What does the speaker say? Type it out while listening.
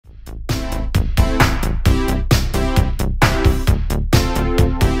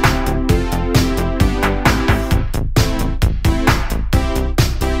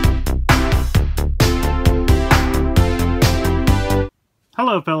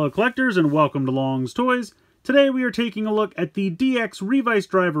Hello fellow collectors and welcome to Long's Toys. Today we are taking a look at the DX Revice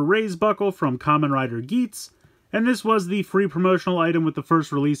driver raise buckle from Kamen Rider Geats. And this was the free promotional item with the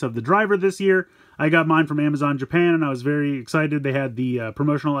first release of the driver this year. I got mine from Amazon Japan and I was very excited. They had the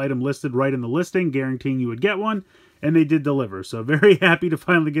promotional item listed right in the listing, guaranteeing you would get one. And they did deliver. So very happy to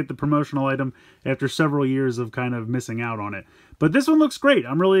finally get the promotional item after several years of kind of missing out on it. But this one looks great.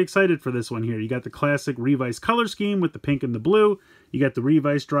 I'm really excited for this one here. You got the classic Revice color scheme with the pink and the blue. You got the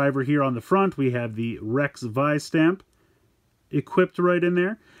Revice driver here on the front. We have the Revice stamp equipped right in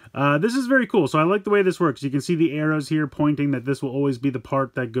there. This is very cool. So I like the way this works. You can see the arrows here pointing that this will always be the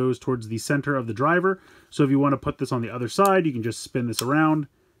part that goes towards the center of the driver. So if you want to put this on the other side, you can just spin this around.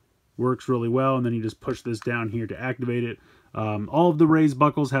 Works really well, and then you just push this down here to activate it. All of the raised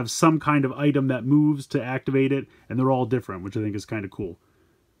buckles have some kind of item that moves to activate it, and they're all different, which I think is kind of cool.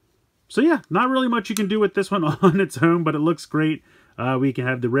 So yeah, not really much you can do with this one on its own, but it looks great. We can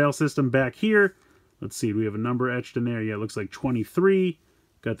have the rail system back here. Let's see, we have a number etched in there. Yeah, it looks like 23.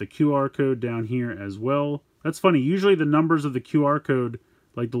 Got the QR code down here as well. That's funny. Usually the numbers of the QR code,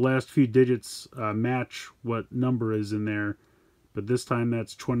 like the last few digits, match what number is in there. But this time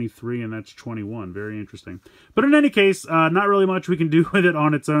that's 23 and that's 21. Very interesting. But in any case, not really much we can do with it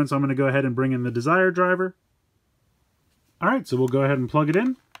on its own. So I'm going to go ahead and bring in the Desire driver. All right, so we'll go ahead and plug it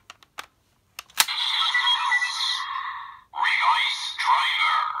in.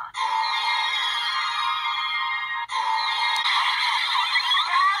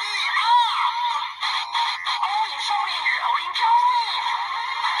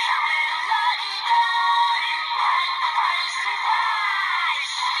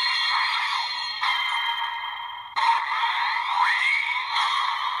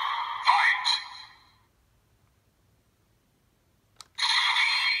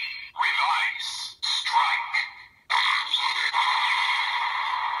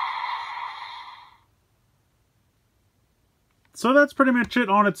 So that's pretty much it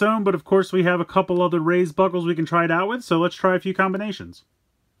on its own, but of course we have a couple other raised buckles we can try it out with, so let's try a few combinations.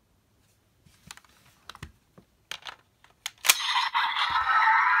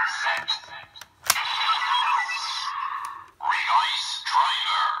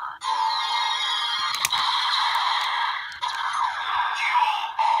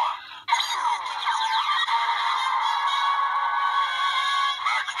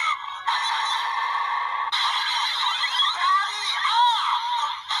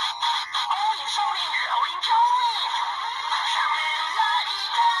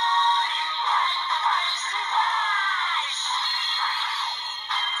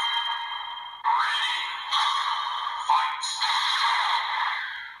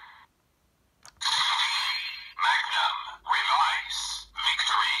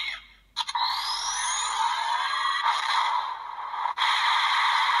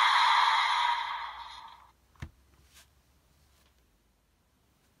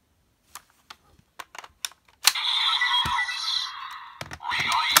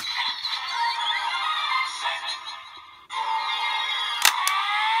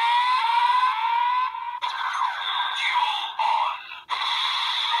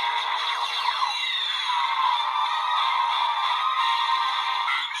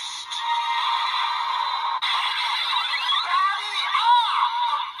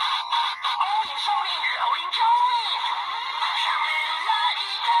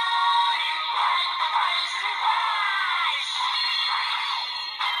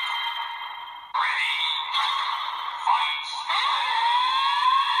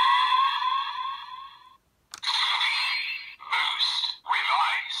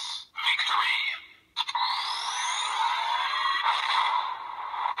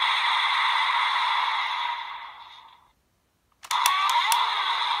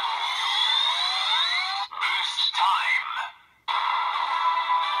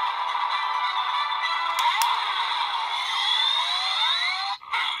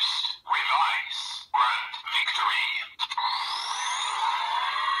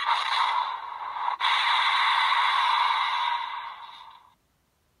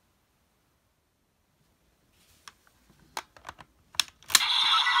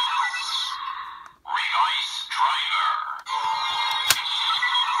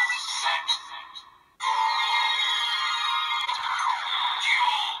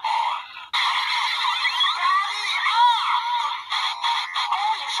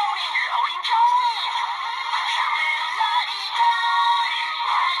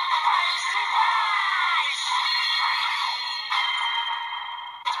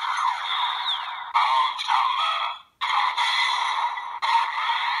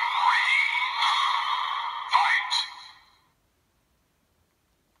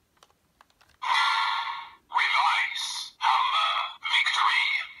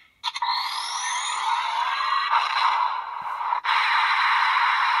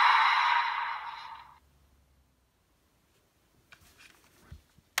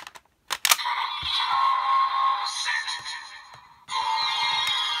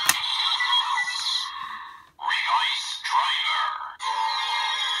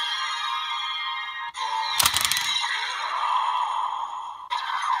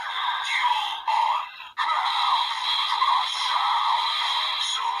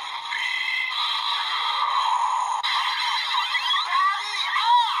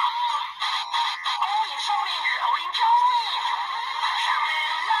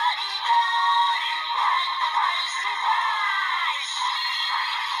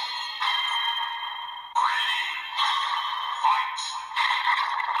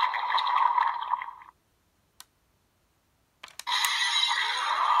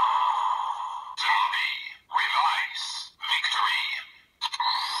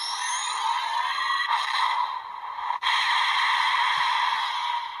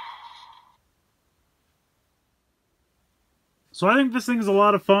 So I think this thing is a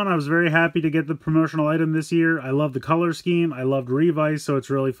lot of fun. I was very happy to get the promotional item this year. I love the color scheme. I loved Revice, so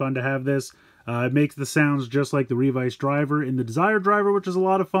it's really fun to have this. It makes the sounds just like the Revice driver in the Desire driver, which is a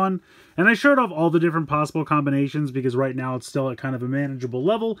lot of fun. And I showed off all the different possible combinations because right now it's still at kind of a manageable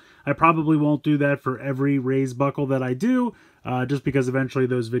level. I probably won't do that for every raise buckle that I do, just because eventually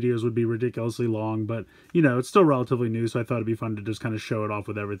those videos would be ridiculously long. But, you know, it's still relatively new, so I thought it'd be fun to just kind of show it off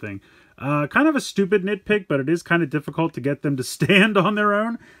with everything. Kind of a stupid nitpick, but it is kind of difficult to get them to stand on their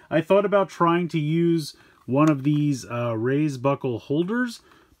own. I thought about trying to use one of these raise buckle holders,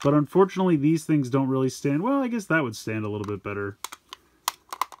 but unfortunately these things don't really stand. Well, I guess that would stand a little bit better.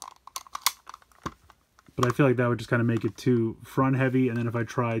 But I feel like that would just kind of make it too front heavy, and then if I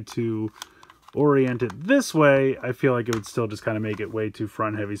tried to orient it this way, I feel like it would still just kind of make it way too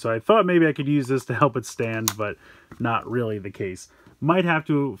front heavy. So I thought maybe I could use this to help it stand, but not really the case. Might have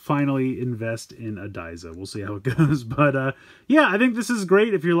to finally invest in a Dyza. We'll see how it goes. But yeah, I think this is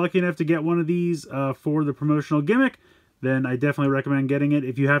great. If you're lucky enough to get one of these for the promotional gimmick, then I definitely recommend getting it.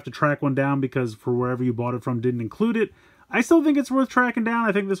 If you have to track one down because for wherever you bought it from didn't include it, I still think it's worth tracking down.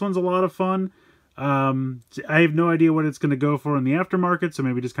 I think this one's a lot of fun. I have no idea what it's going to go for in the aftermarket, so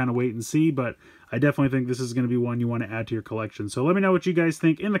maybe just kind of wait and see, but I definitely think this is going to be one you want to add to your collection. So let me know what you guys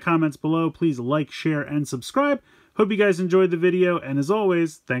think in the comments below. Please like, share, and subscribe. Hope you guys enjoyed the video, and as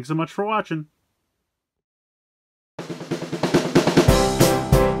always, thanks so much for watching.